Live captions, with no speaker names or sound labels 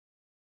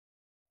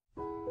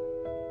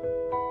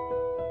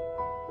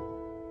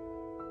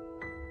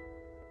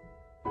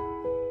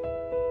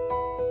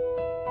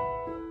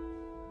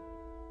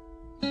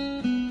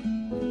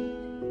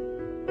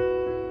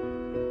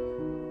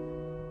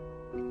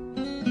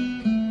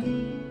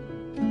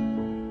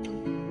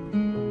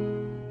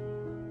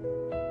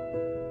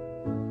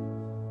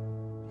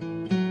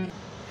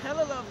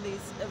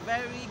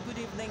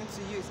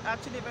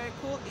actually a very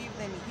cool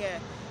evening here,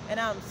 and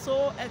I'm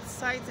so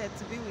excited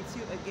to be with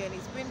you again.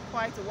 It's been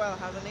quite a while,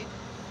 hasn't it?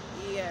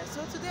 Yeah,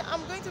 so today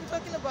I'm going to be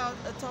talking about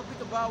a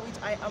topic about which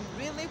I am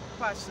really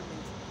passionate.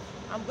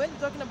 I'm going to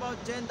be talking about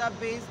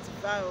gender-based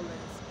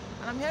violence.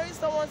 And I'm hearing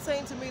someone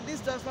saying to me, this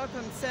does not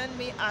concern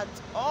me at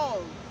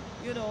all.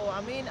 You know,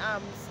 I mean,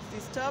 I'm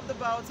disturbed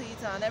about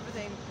it and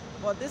everything,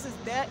 but this is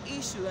their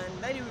issue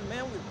and let it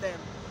remain with them.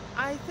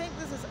 I think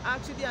this is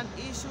actually an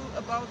issue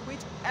about which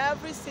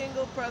every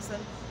single person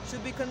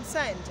should be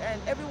concerned,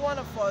 and every one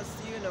of us,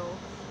 you know,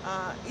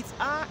 it's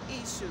our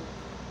issue.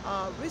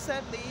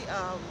 Recently,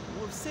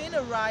 we've seen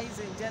a rise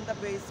in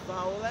gender-based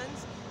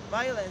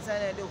violence,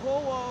 and the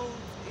whole world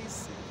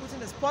is putting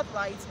the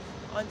spotlight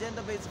on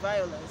gender-based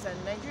violence, and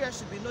Nigeria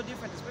should be no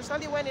different,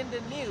 especially when in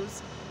the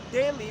news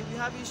daily we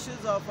have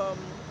issues of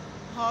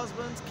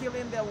husbands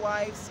killing their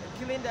wives,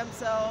 killing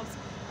themselves,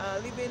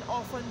 leaving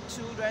orphan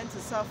children to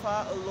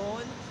suffer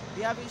alone.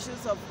 We have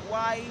issues of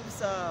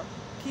wives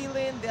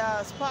killing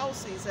their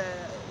spouses.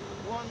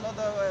 One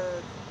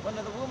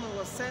other woman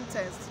was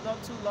sentenced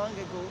not too long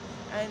ago,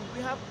 and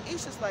we have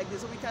issues like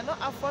this. So we cannot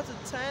afford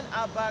to turn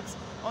our backs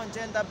on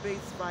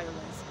gender-based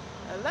violence.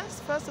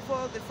 Let's first of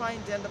all define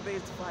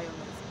gender-based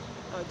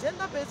violence.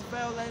 Gender-based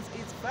violence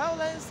is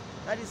violence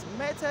that is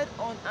meted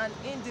on an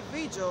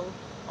individual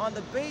on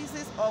the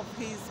basis of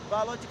his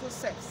biological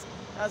sex,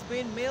 as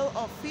being male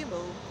or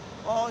female,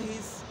 or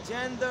his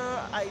gender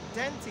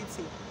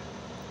identity,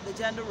 the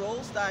gender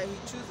roles that he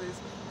chooses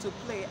to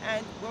play.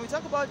 And when we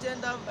talk about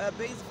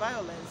gender-based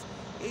violence,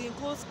 it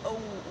includes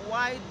a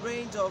wide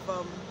range of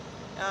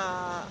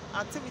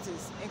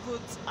activities.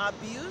 Includes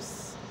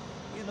abuse,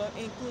 you know,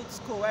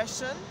 includes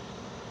coercion,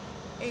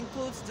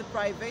 includes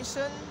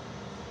deprivation,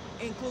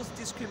 includes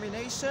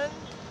discrimination,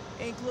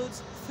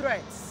 includes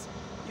threats,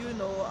 you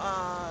know,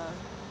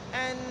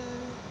 and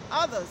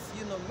others,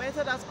 you know,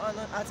 meted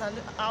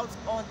out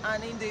on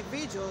an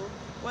individual,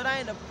 whether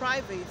in the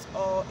private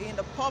or in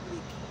the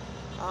public.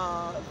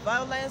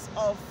 Violence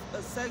of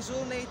a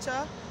sexual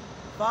nature,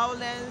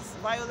 violence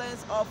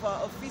of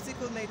a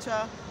physical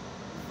nature,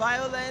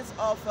 violence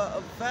of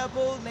a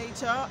verbal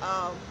nature,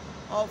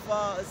 of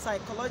a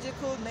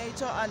psychological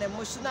nature and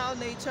emotional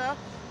nature,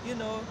 you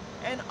know,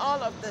 and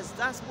all of this.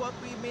 That's what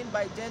we mean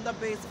by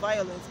gender-based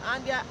violence.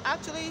 And there are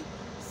actually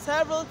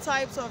several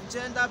types of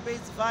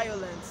gender-based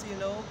violence, you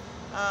know,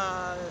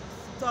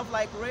 stuff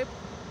like rape.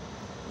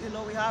 You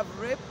know, we have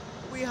rape,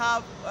 we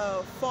have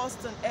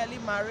forced and early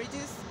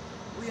marriages,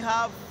 we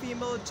have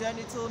female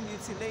genital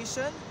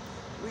mutilation,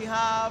 we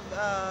have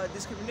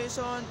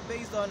discrimination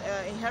based on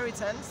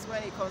inheritance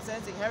when it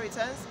concerns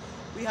inheritance,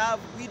 we have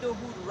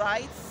widowhood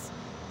rights,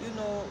 you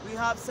know, we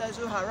have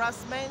sexual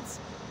harassment,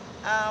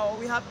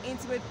 we have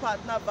intimate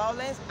partner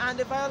violence, and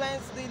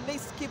the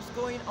list keeps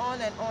going on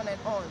and on and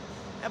on.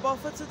 But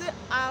for today,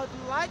 I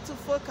would like to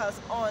focus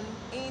on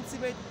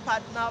intimate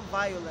partner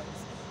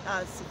violence.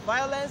 As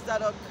violence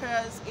that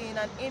occurs in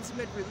an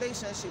intimate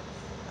relationship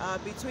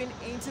between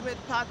intimate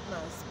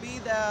partners, be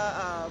they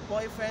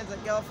boyfriends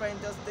and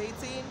girlfriends just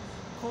dating,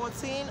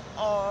 courting,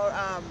 or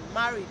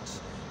marriage,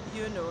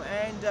 you know.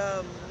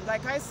 And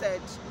like I said,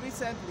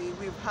 recently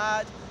we've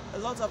had a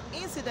lot of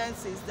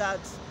incidences that,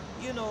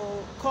 you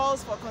know,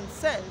 calls for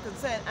concern,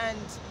 and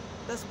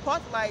the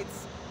spotlight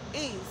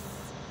is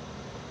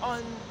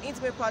on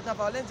intimate partner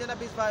violence,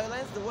 gender-based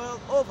violence the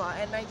world over,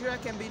 and Nigeria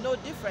can be no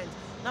different.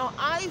 Now,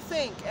 I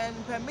think, and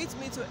permit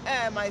me to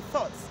air my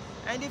thoughts,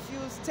 and if you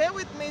stay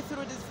with me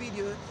through this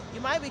video,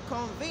 you might be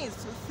convinced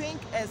to think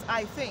as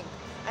I think.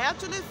 I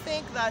actually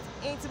think that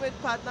intimate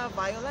partner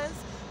violence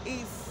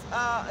is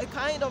a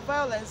kind of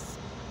violence,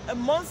 a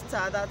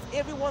monster that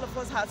every one of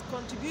us has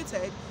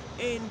contributed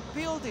in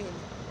building,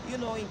 you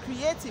know, in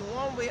creating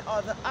one way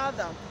or the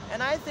other.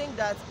 And I think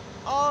that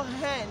all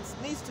hands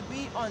needs to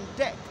be on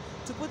deck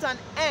to put an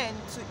end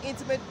to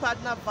intimate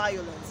partner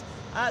violence.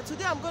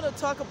 Today I'm going to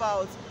talk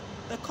about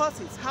the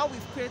causes, how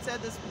we've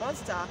created this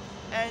monster,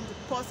 and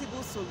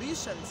possible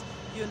solutions.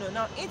 You know,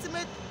 now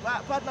intimate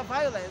partner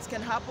violence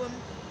can happen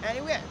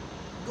anywhere.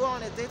 Go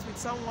on a date with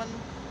someone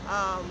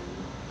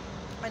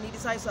and he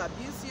decides to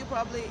abuse you,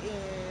 probably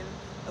in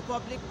a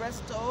public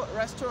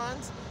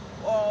restaurant,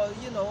 or,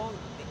 you know,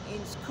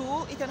 in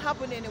school. It can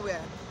happen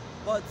anywhere,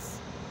 but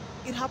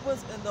it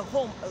happens in the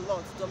home a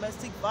lot.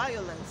 Domestic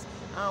violence,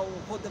 there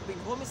have been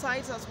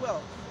homicides as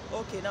well.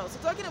 Okay, now, so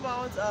talking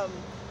about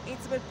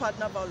intimate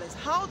partner violence,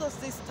 how does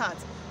this start?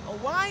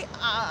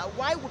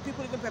 Why would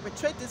people even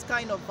perpetrate this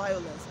kind of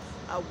violence?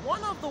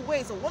 One of the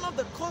ways, or one of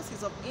the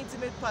causes of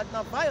intimate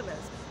partner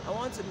violence I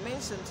want to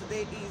mention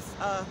today is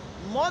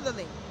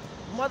modeling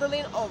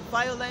of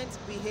violent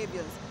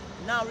behaviors.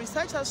 Now,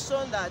 research has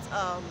shown that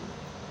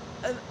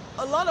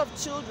a lot of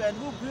children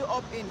who grew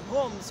up in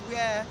homes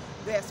where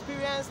they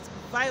experienced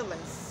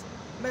violence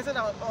meted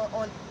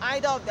on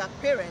either of their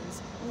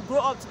parents will grow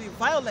up to be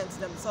violent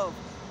themselves.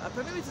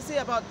 Permit me to say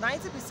about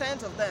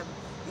 90% of them.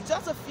 It's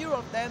just a few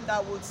of them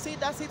that would see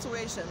that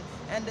situation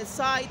and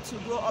decide to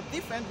grow up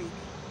differently.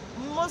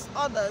 Most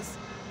others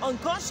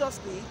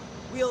unconsciously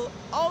will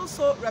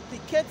also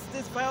replicate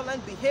these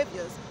violent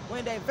behaviors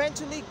when they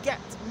eventually get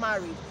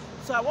married.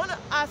 So I want to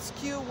ask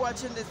you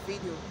watching this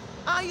video,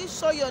 are you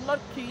sure you're not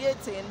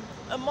creating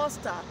a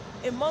monster,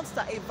 a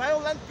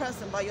violent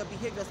person by your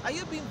behaviors? Are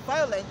you being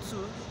violent to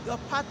your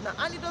partner?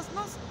 And it does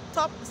not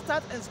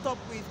start and stop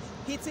with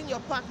hitting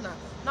your partner.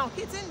 Now,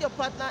 hitting your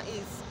partner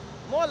is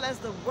more or less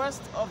the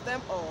worst of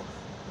them all,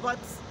 but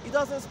it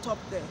doesn't stop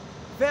there.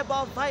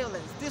 Verbal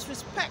violence,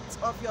 disrespect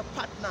of your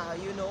partner,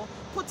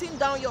 putting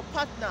down your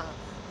partner,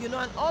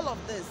 and all of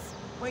this.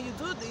 When you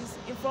do this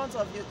in front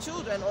of your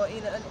children, or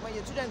when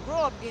your children grow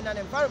up in an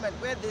environment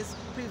where this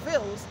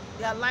prevails,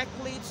 they are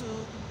likely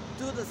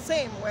to do the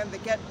same when they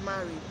get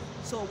married.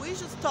 So we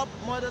should stop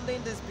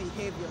modeling these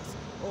behaviors,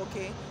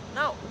 okay?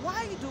 Now,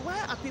 why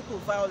are people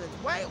violent?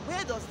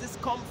 Where does this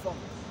come from?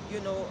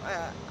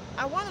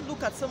 I want to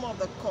look at some of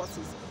the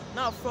causes.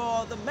 Now,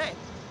 for the men,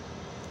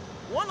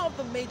 one of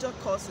the major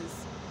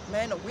causes,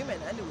 men or women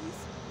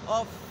anyways,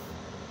 of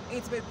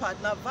intimate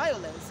partner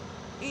violence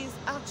is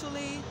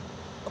actually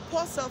a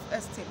poor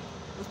self-esteem.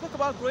 We spoke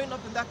about growing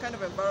up in that kind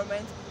of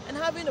environment and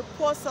having a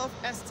poor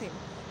self-esteem.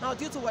 Now,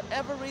 due to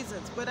whatever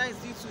reasons, whether it's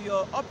due to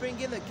your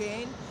upbringing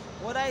again,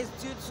 whether it's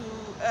due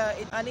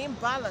to an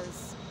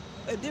imbalance,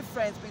 a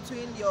difference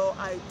between your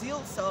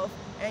ideal self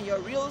and your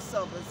real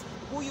self,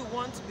 who you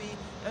want to be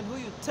and who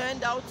you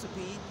turned out to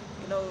be,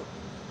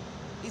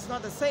 it's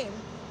not the same.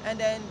 And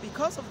then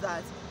because of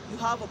that, you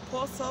have a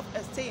poor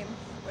self-esteem.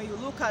 When you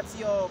look at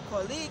your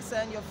colleagues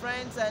and your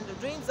friends and the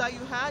dreams that you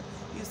had,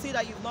 you see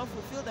that you've not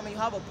fulfilled them and you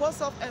have a poor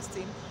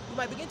self-esteem, you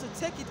might begin to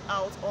take it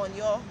out on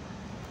your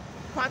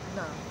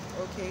partner,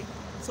 okay?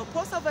 So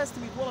poor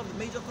self-esteem is one of the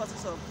major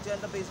causes of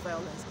gender-based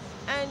violence.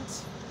 And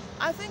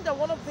I think that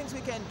one of the things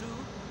we can do,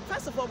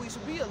 first of all, we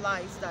should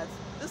realize that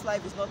this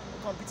life is not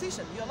a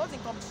competition. You're not in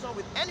competition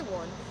with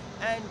anyone.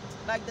 And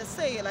like they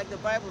say, like the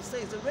Bible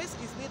says, the race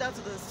is neither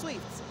to the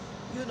swift,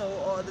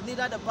 or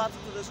neither the battle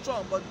to the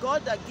strong, but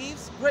God that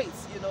gives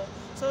grace,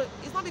 So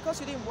it's not because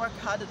you didn't work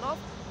hard enough.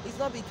 It's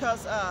not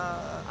because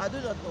I do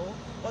not know,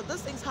 but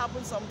these things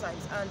happen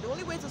sometimes. And the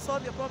only way to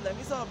solve your problem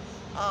instead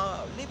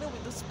of living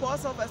with this poor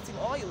self-esteem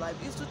all your life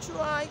is to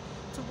try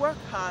to work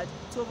hard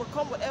to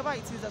overcome whatever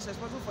it is that's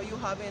responsible for you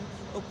having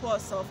a poor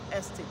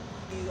self-esteem.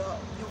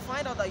 You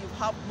find out that you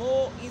have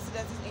more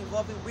incidences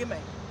involving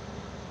women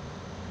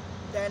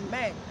than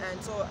men,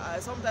 and so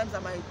sometimes I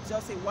might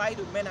just say, why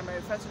do men? I might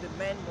refer to the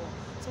men more.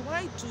 So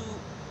why do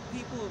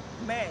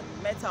men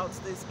met out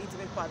this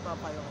intimate partner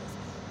violence?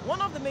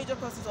 One of the major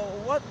causes, or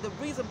what the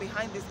reason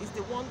behind this, is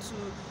they want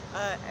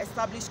to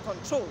establish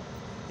control.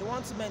 They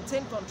want to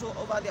maintain control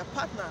over their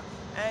partner,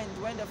 and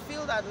when they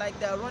feel that like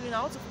they're running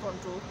out of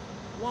control,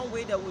 one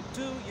way they would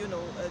do,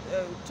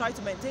 try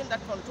to maintain that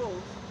control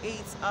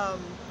is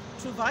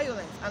through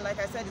violence. And like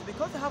I said, it's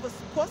because they have a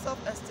poor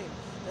self-esteem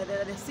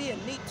that they see a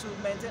need to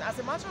maintain. As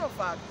a matter of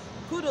fact,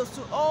 kudos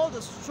to all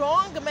the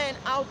strong men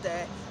out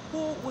there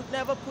who would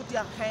never put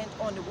their hand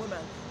on the woman,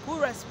 who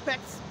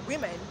respects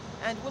women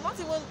and will not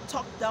even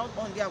talk down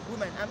on their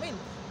women. I mean,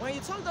 when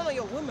you talk down on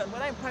your woman,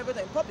 whether in private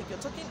or in public, you're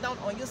talking down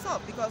on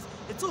yourself, because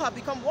the two have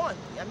become one.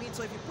 I mean,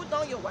 so if you put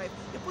down your wife,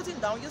 you're putting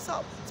down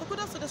yourself. So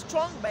kudos to the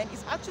strong men.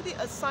 It's actually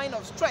a sign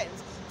of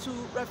strength to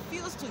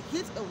refuse to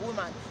hit a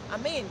woman. I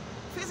mean,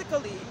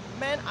 physically,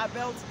 men are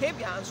built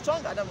heavier and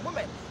stronger than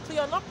women. So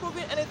you're not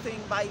proving anything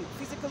by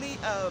physically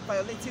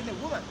violating a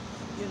woman.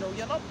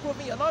 You're not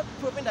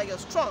proving that you're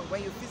strong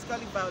when you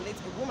physically violate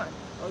a woman,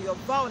 or you're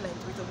violent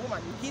with a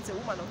woman, you hit a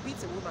woman or beat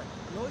a woman.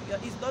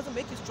 It doesn't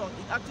make you strong.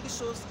 It actually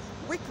shows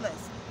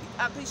weakness. It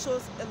actually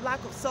shows a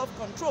lack of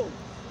self-control.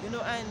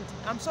 And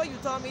I'm sure you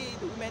tell me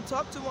the women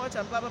talk too much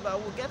and blah blah blah.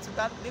 We'll get to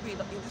that maybe in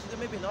this video,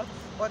 maybe not,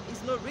 but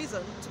it's no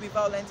reason to be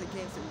violent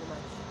against a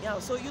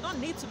woman. So you don't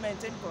need to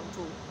maintain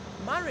control.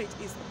 Marriage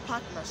is a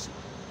partnership,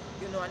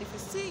 and if you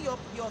see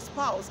your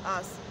spouse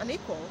as an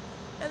equal,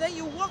 and then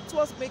you work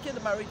towards making the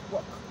marriage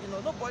work.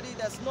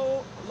 There's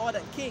no lord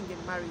and king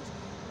in marriage.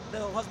 The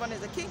husband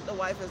is the king, the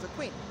wife is the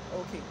queen.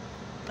 Okay.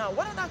 Now,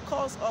 what other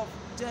cause of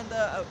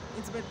gender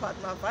intimate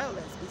partner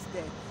violence is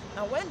there?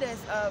 Now, when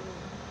there's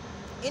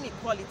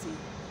inequality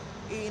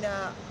in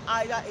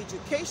either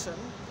education,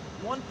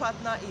 one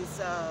partner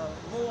is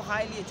more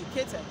highly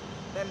educated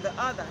than the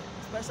other,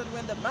 especially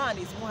when the man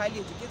is more highly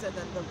educated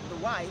than the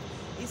wife.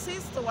 He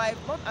sees the wife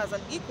not as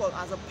an equal,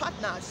 as a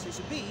partner as she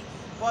should be,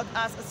 but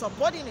as a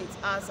subordinate,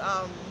 as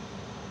I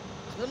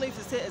don't know if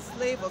you say a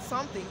slave or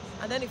something,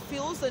 and then he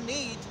feels the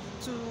need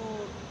to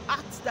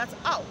act that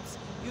out.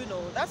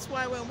 That's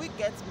why when we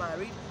get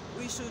married,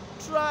 we should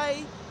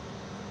try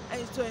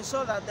to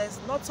ensure that there's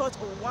not such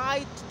a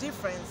wide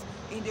difference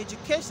in the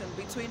education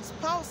between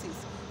spouses.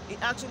 It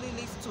actually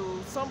leads to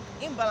some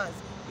imbalance.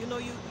 You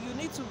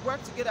need to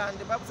work together, and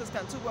the Bible says,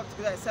 can two work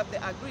together except they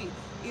agree?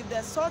 If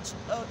there's such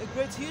a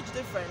great, huge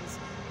difference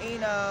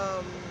in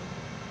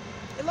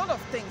a lot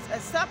of things,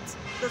 except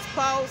the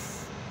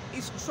spouse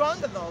is strong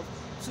enough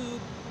to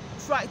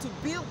try to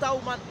build that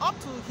woman up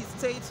to his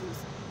status,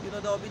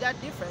 there will be that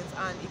difference,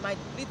 and it might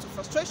lead to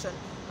frustration,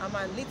 and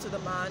might lead to the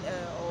man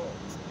or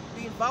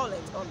being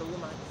violent on the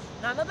woman.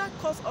 Now, another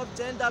cause of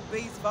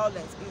gender-based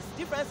violence is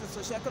difference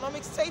in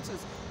socioeconomic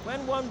status.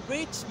 When one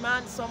rich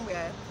man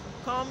somewhere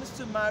comes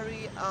to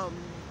marry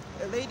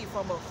a lady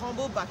from a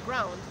humble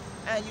background,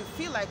 and you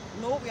feel like,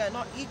 no, we are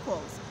not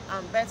equals.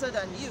 I'm better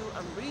than you,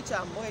 I'm richer,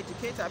 I'm more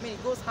educated. I mean,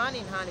 it goes hand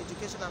in hand,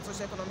 education and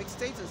socioeconomic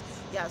status.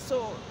 Yeah,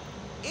 so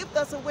if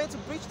there's a way to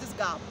bridge this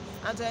gap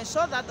and to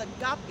ensure that the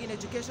gap in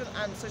education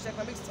and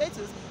socioeconomic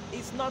status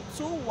is not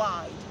too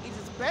wide, it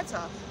is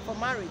better for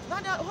marriage. Now,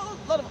 there are a whole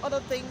lot of other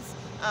things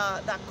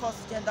that cause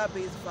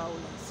gender-based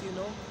violence, you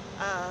know.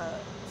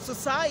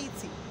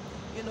 Society.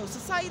 You know,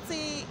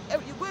 society,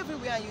 you go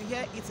everywhere and you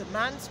hear it's a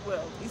man's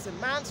world, it's a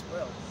man's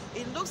world.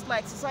 It looks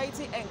like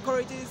society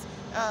encourages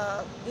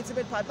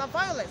intimate partner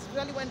violence,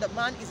 especially when the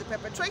man is a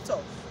perpetrator.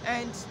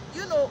 And,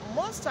 you know,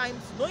 most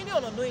times, knowingly or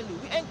unknowingly,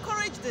 we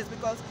encourage this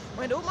because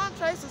when the woman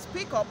tries to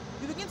speak up,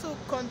 we begin to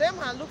condemn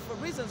her and look for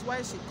reasons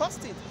why she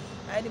caused it.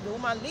 And if the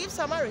woman leaves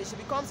her marriage, she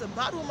becomes a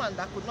bad woman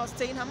that could not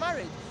stay in her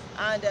marriage.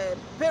 And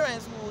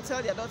parents will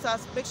tell their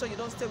daughters, make sure you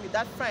don't stay with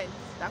that friend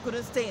that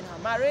couldn't stay in her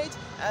marriage.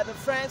 The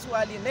friends who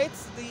alienate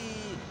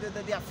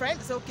their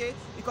friend say, okay,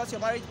 because your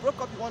marriage broke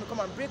up, you want to come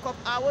and break up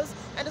ours.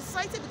 And the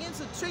society begins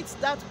to treat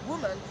that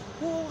woman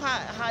who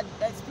had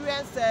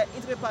experienced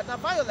intimate partner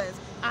violence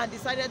and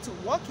decided to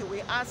walk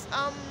away as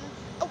a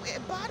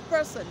bad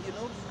person, you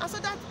know. And so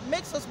that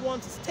makes us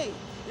want to stay.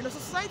 You know,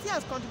 society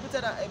has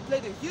contributed and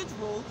played a huge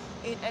role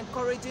in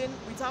encouraging,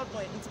 without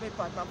knowing, intimate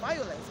partner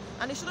violence.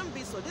 And it shouldn't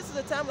be so. This is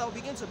the time that we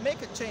begin to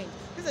make a change.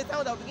 This is the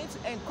time that we begin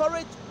to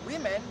encourage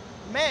women,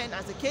 men,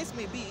 as the case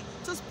may be,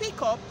 to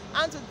speak up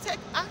and to take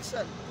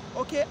action.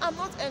 Okay, I'm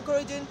not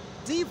encouraging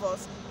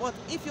divorce, but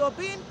if you're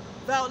being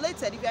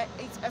violated, if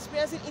you're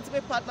experiencing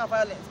intimate partner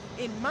violence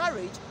in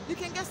marriage, you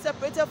can get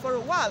separated for a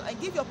while and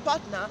give your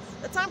partner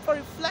the time for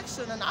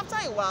reflection. And after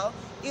a while,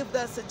 if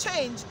there's a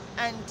change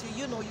and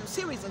you know you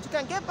see reasons, you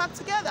can get back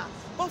together.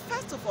 But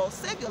first of all,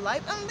 save your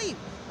life and live.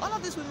 All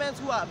of these women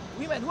who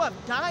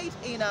have died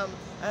in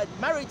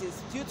marriages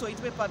due to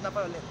intimate partner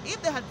violence,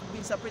 if they had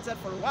been separated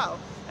for a while,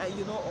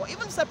 you know, or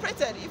even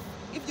separated,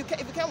 if you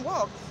can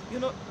walk, you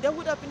know, they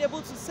would have been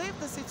able to save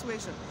the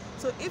situation.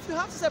 So if you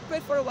have to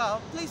separate for a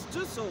while, please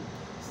do so.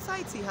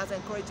 Society has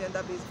encouraged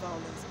gender-based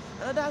violence.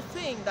 Another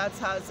thing that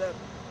has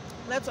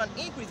led to an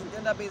increase in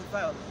gender-based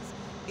violence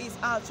is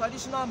our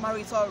traditional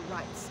marital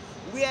rights,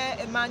 where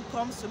a man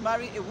comes to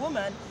marry a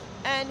woman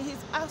and he's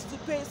asked to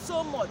pay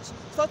so much,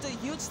 such a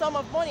huge sum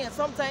of money, and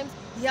sometimes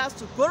he has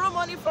to borrow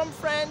money from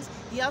friends,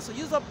 he has to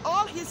use up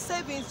all his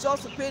savings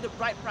just to pay the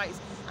bride price.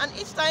 And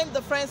each time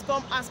the friends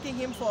come asking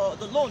him for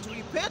the loan, to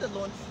repay the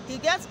loan, he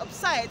gets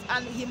upset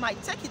and he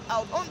might take it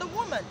out on the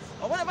woman.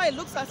 Or whenever he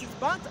looks at his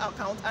bank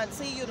account and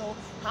see, you know,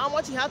 how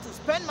much he had to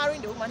spend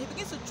marrying the woman, he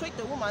begins to treat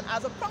the woman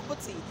as a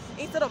property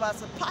instead of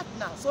as a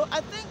partner. So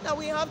I think that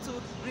we have to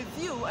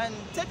review and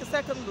take a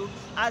second look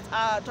at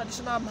our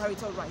traditional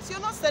marital rights. You're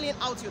not selling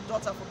out your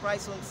daughter for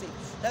Christ's own sake.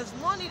 There's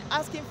no need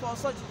asking for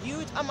such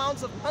huge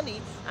amounts of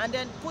money and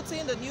then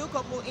putting the new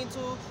couple into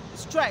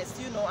stress,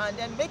 you know, and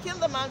then making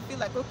the man feel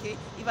like, okay,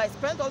 if I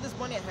spend all this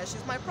money on her,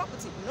 she's my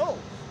property. No,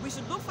 we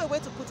should look for a way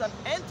to put an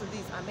end to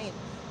this. I mean,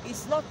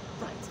 it's not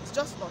right. It's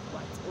just not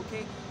right,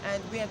 okay?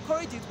 And we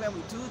encourage it when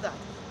we do that.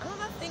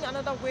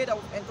 Another way that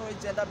we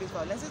encourage gender-based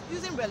violence is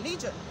using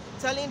religion,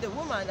 telling the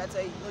woman that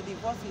you know,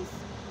 divorce is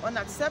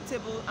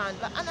unacceptable, and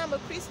I'm a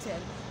Christian,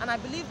 and I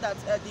believe that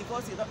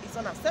divorce is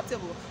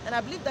unacceptable, and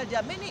I believe that there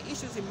are many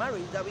issues in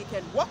marriage that we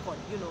can work on,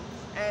 you know,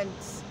 and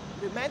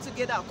remain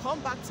together or come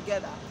back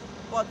together,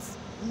 but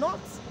not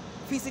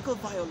physical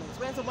violence.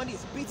 When somebody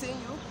is beating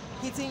you,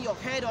 hitting your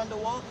head on the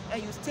wall,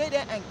 and you stay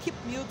there and keep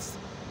mute,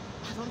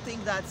 I don't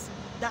think that's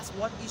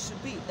what it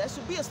should be. There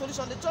should be a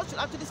solution. The church should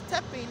actually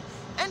step in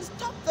and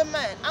stop the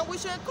man. And we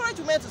should encourage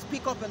women to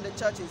speak up in the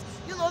churches.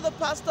 You know, the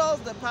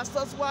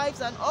pastors'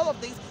 wives, and all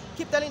of these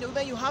keep telling the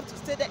women you have to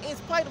stay there in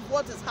spite of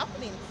what is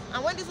happening.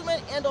 And when these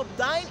women end up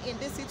dying in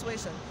this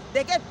situation,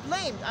 they get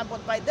blamed.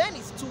 But by then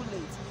it's too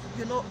late.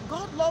 You know,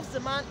 God loves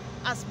the man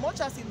as much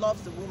as he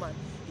loves the woman.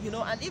 You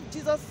know, and if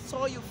Jesus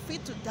saw you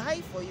fit to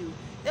die for you,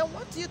 then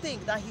what do you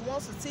think? That he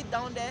wants to sit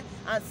down there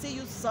and see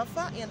you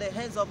suffer in the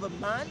hands of a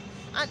man?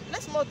 And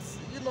let's not,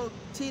 you know,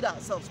 cheat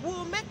ourselves. We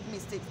will make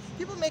mistakes.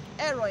 People make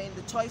error in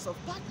the choice of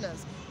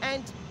partners.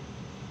 And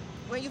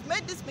when you've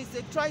made this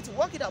mistake, try to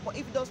work it out. But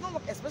if it does not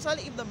work,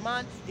 especially if the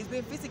man is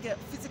being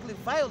physically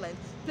violent,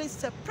 please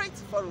separate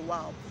for a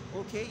while.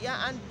 Okay?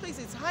 Yeah, and please,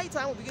 it's high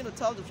time we begin to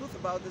tell the truth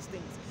about these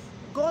things.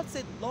 God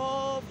said,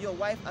 love your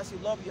wife as you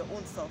love your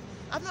own self.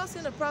 I've not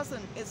seen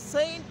a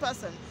sane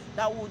person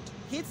that would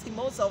hit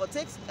himself or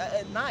takes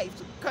a knife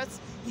to cut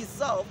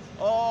himself,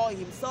 or,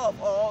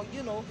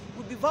 you know,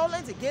 would be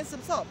violent against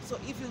himself. So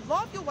if you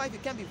love your wife, you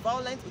can be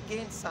violent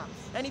against her.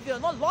 And if you're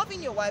not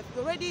loving your wife,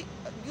 you're already,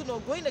 you know,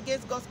 going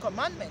against God's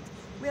commandment.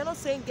 We are not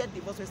saying get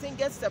divorced, we're saying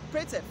get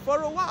separated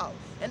for a while.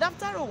 And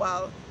after a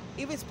while,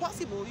 If it's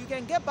possible, you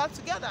can get back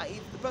together.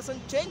 If the person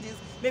changes,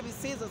 maybe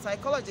sees a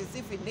psychologist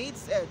if he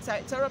needs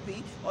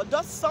therapy, or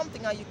does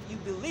something and you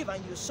believe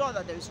and you're sure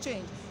that there is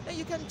change, then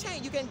you can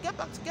change, you can get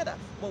back together.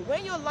 But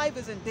when your life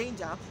is in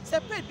danger,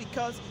 separate,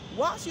 because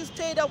whilst you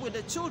stay there with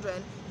the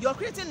children, you're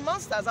creating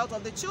monsters out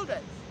of the children,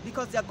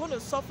 because they're going to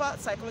suffer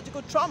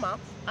psychological trauma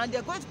and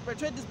they're going to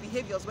perpetrate these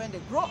behaviors. When they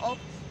grow up,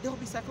 they will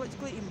be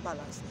psychologically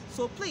imbalanced.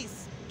 So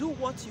please do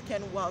what you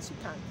can whilst you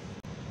can.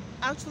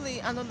 Actually,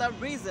 another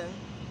reason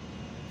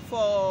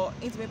for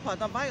intimate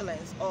partner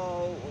violence,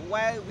 or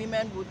why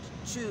women would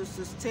choose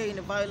to stay in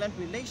a violent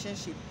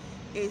relationship,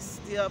 is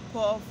their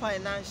poor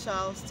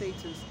financial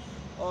status,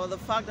 or the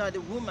fact that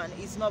the woman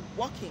is not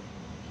working.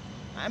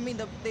 I mean,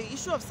 the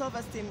issue of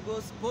self-esteem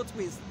goes both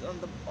ways,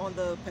 on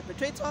the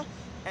perpetrator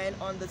and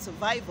on the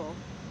survivor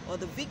or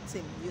the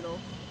victim. You know,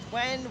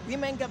 when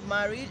women get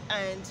married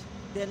and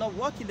they're not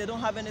working, they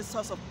don't have any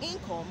source of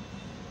income,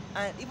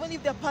 and even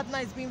if their partner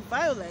is being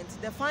violent,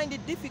 they find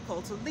it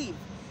difficult to leave.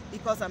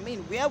 Because, I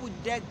mean, where would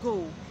they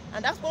go?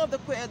 And that's one of the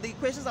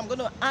questions I'm going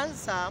to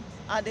answer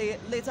at the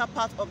later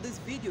part of this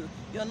video.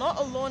 You're not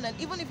alone, and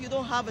even if you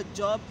don't have a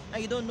job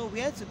and you don't know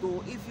where to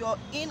go, if you're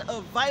in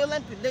a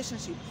violent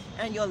relationship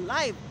and your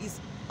life is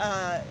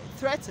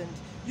threatened,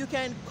 you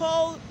can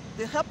call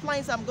the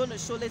helplines I'm going to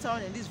show later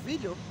on in this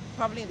video,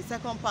 probably in the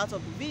second part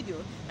of the video,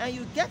 and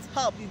you get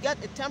help, you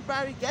get a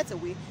temporary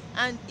getaway,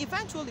 and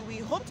eventually we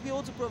hope to be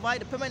able to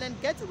provide a permanent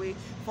getaway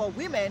for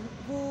women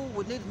who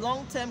would need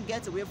long-term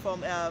getaway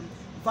from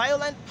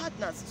violent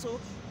partners. So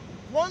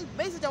one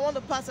message I want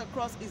to pass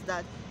across is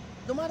that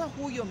no matter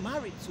who you're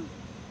married to,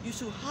 you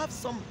should have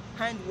some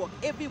handwork.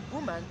 Every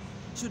woman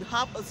should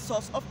have a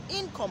source of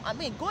income. I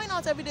mean, going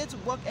out every day to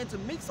work and to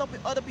mix up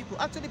with other people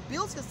actually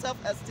builds your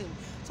self-esteem.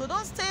 So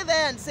don't stay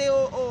there and say,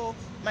 oh,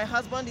 my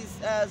husband is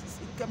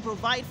can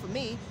provide for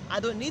me, I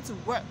don't need to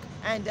work,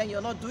 and then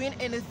you're not doing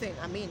anything.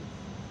 I mean,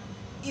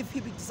 if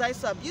he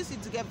decides to abuse you,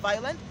 to get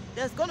violent,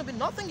 there's going to be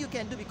nothing you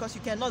can do, because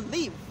you cannot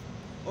leave.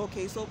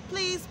 Okay, so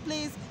please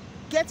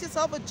get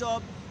yourself a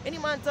job. Any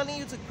man telling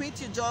you to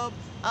quit your job,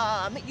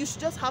 I mean, you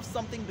should just have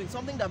something doing,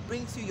 something that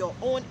brings you your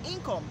own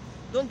income.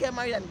 Don't get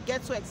married and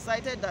get so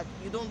excited that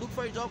you don't look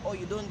for a job or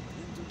you don't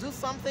do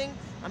something.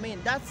 I mean,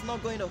 that's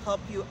not going to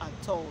help you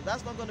at all.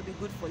 That's not going to be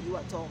good for you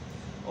at all.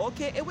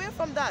 Okay, away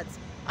from that,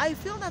 I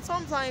feel that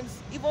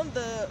sometimes even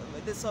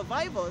the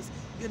survivors,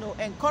 you know,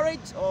 encourage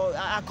or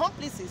are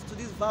accomplices to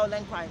these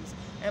violent crimes.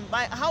 And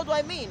by, how do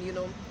I mean, you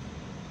know,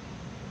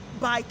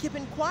 by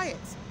keeping quiet.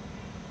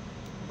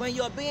 When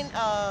you're being,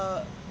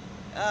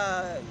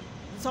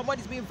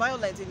 somebody's being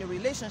violent in a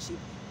relationship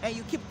and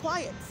you keep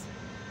quiet,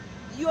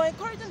 you are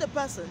encouraging the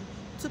person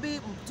to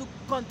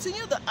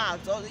continue the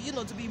act, or, you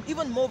know, to be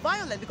even more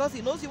violent, because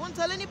he knows you won't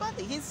tell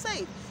anybody. He's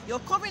safe. You're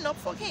covering up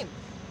for him.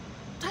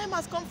 Time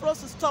has come for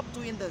us to stop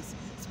doing this.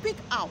 Speak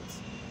out.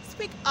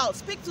 Speak out.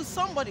 Speak to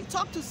somebody.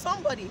 Talk to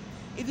somebody.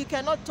 If you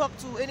cannot talk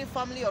to any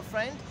family or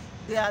friend,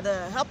 there are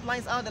the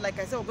helplines out there, like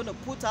I said, we're going to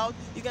put out.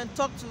 You can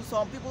talk to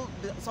some people,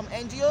 some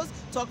NGOs,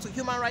 talk to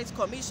Human Rights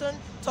Commission,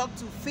 talk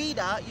to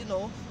FIDA, you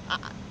know,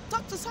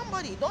 talk to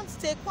somebody. Don't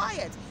stay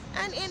quiet.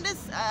 And in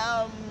this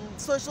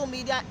social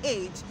media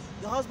age,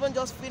 your husband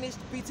just finished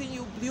beating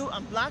you blue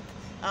and black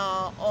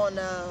on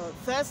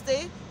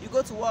Thursday. You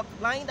go to work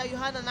lying that you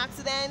had an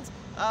accident,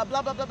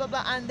 blah, blah, blah, blah,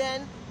 blah, and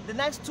then the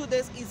next 2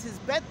 days is his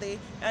birthday,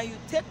 and you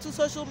take to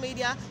social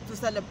media to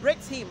celebrate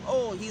him.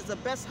 Oh, he's the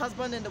best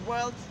husband in the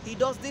world, he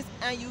does this,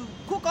 and you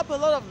cook up a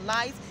lot of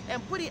lies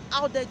and put it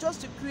out there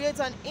just to create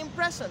an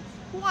impression.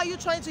 Who are you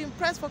trying to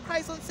impress, for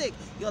Christ's sake?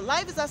 Your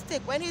life is at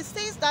stake. When he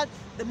says that,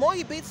 the more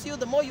he beats you,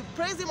 the more you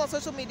praise him on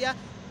social media,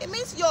 it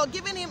means you're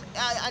giving him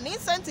an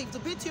incentive to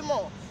beat you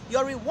more.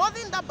 You're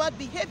rewarding that bad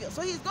behavior,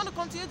 so he's going to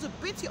continue to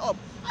beat you up.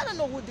 I don't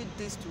know who did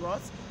this to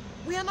us.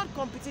 We are not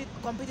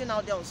competing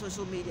out there on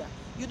social media.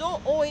 You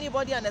don't owe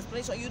anybody an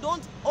explanation. You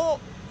don't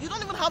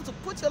even have to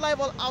put your life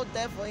all out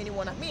there for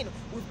anyone. I mean,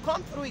 we've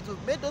come through it.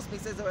 We've made those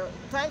mistakes. There were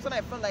times when I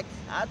felt like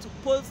I had to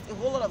post a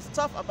whole lot of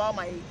stuff about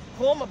my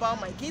home,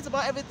 about my kids,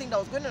 about everything that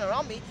was going on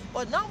around me.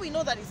 But now we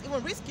know that it's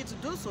even risky to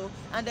do so,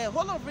 and there are a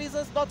whole lot of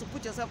reasons not to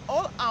put yourself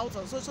all out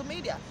on social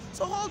media.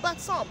 So hold back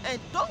some, and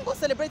don't go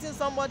celebrating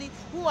somebody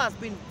who has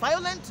been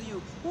violent to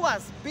you, who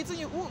has beaten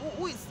you,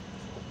 who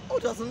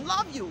doesn't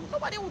love you.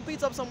 Nobody will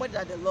beat up somebody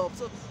that they love.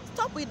 So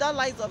stop with that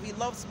lies of he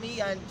loves me.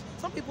 And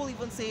some people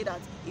even say that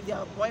if their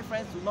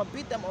boyfriends do not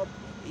beat them up,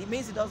 it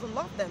means he doesn't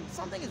love them.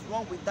 Something is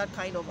wrong with that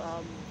kind of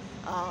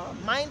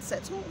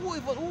mindset.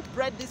 Who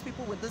bred these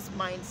people with this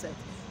mindset?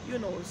 You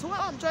know, so what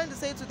I'm trying to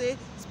say today,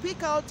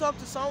 speak out, talk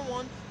to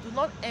someone. Do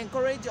not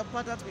encourage your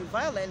partner to be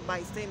violent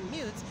by staying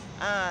mute.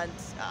 And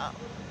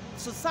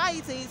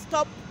society,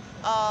 stop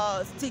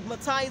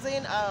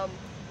stigmatizing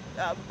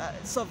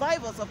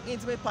survivors of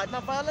intimate partner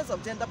violence,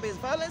 of gender-based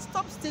violence.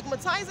 Stop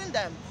stigmatizing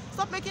them.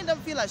 Stop making them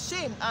feel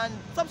ashamed, and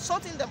stop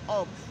shutting them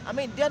up. I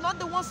mean, they're not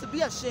the ones to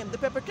be ashamed. The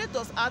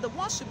perpetrators are the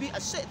ones to be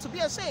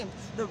ashamed.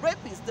 The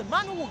rapist, the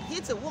man who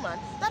hits a woman,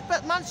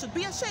 that man should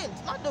be ashamed,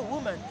 not the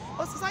woman.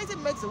 But society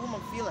makes the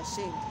woman feel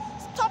ashamed.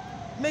 Stop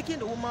making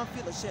the woman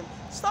feel ashamed.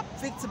 Stop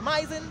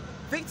victimizing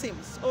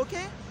victims,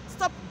 okay?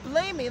 Stop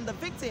blaming the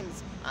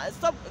victims.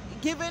 Stop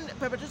giving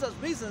perpetrators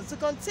reasons to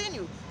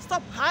continue.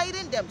 Stop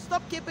hiding them.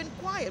 Stop keeping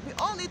quiet. We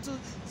all need to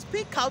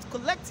speak out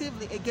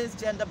collectively against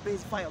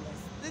gender-based violence.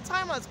 The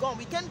time has gone.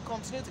 We can't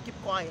continue to keep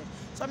quiet.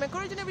 So I'm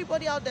encouraging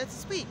everybody out there to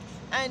speak.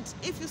 And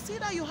if you see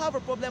that you have a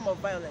problem of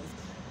violence,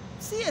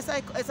 see a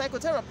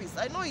psychotherapist.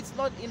 I know it's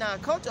not in our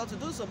culture to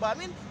do so, but I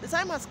mean, the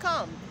time has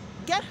come.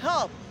 Get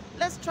help.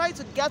 Let's try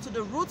to get to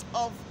the root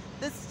of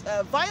this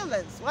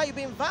violence. Why are you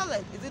being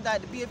violent? Is it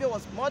that the behavior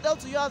was modeled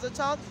to you as a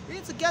child? You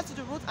need to get to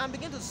the root and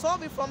begin to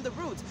solve it from the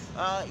root.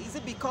 Is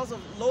it because of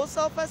low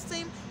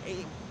self-esteem?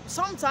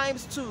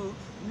 Sometimes too,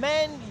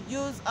 men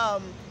use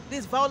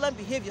these violent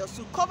behaviors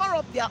to cover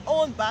up their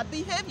own bad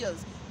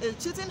behaviors. A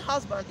cheating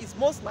husband is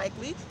most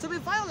likely to be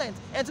violent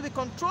and to be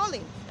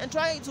controlling and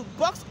trying to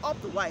box up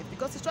the wife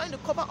because he's trying to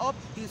cover up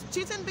his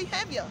cheating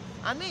behavior.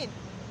 I mean,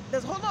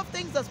 there's a whole lot of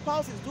things that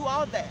spouses do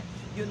out there,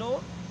 you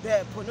know.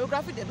 They're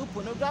pornography, they do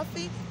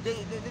pornography,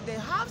 they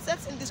have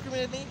sex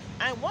indiscriminately,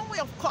 and one way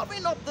of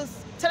covering up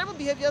these terrible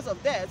behaviors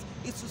of theirs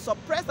is to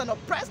suppress and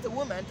oppress the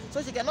woman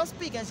so she cannot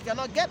speak and she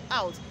cannot get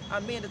out. I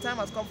mean, the time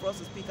has come for us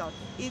to speak out.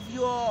 If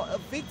you're a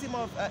victim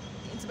of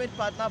intimate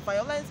partner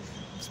violence,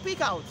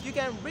 speak out. You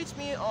can reach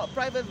me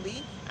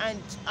privately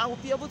and I will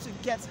be able to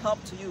get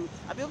help to you.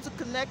 I'll be able to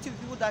connect you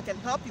with people that can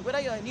help you, whether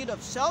you're in need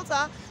of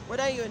shelter,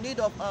 whether you're in need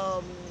of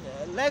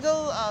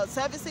legal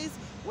services,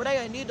 whether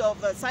you're in need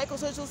of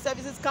psychosocial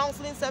services,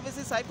 counseling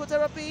services,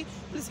 psychotherapy.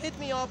 Please hit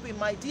me up in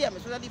my DM,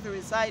 especially if you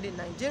reside in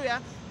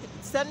Nigeria.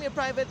 Send me a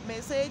private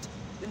message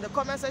in the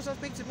comment section,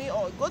 speak to me,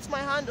 or go to my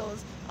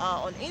handles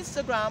on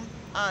Instagram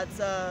at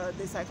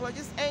The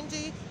Psychologist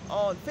NG,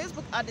 on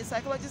Facebook at The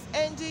Psychologist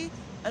NG,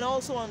 and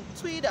also on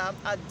Twitter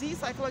at The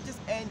Psychologist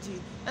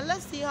NG. And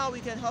let's see how we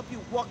can help you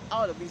walk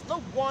out of this. No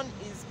one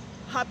is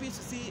happy to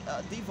see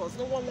divorce.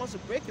 No one wants to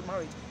break your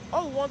marriage.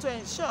 All we want to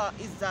ensure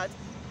is that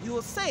you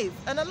are safe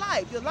and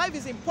alive. Your life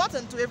is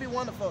important to every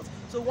one of us.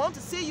 So we want to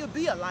see you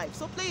be alive.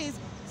 So please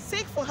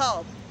seek for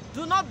help.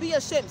 Do not be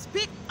ashamed.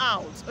 Speak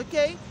out,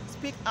 okay?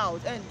 Speak out,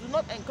 and do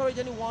not encourage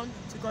anyone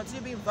to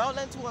continue being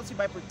violent towards you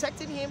by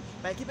protecting him,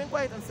 by keeping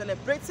quiet and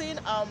celebrating.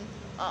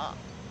 I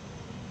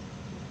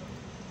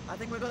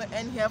think we're going to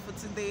end here for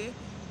today.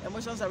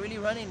 Emotions are really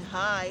running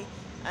high,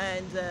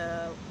 and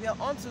we are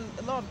on to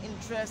a lot of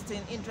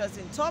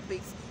interesting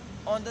topics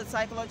on the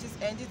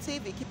Psychologist NG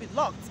TV. Keep it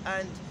locked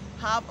and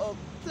have a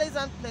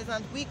pleasant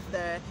week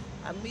there.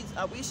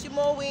 I wish you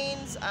more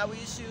wins. I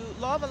wish you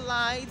love and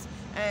light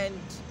and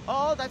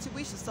all that you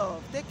wish to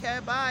solve. Take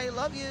care. Bye.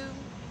 Love you.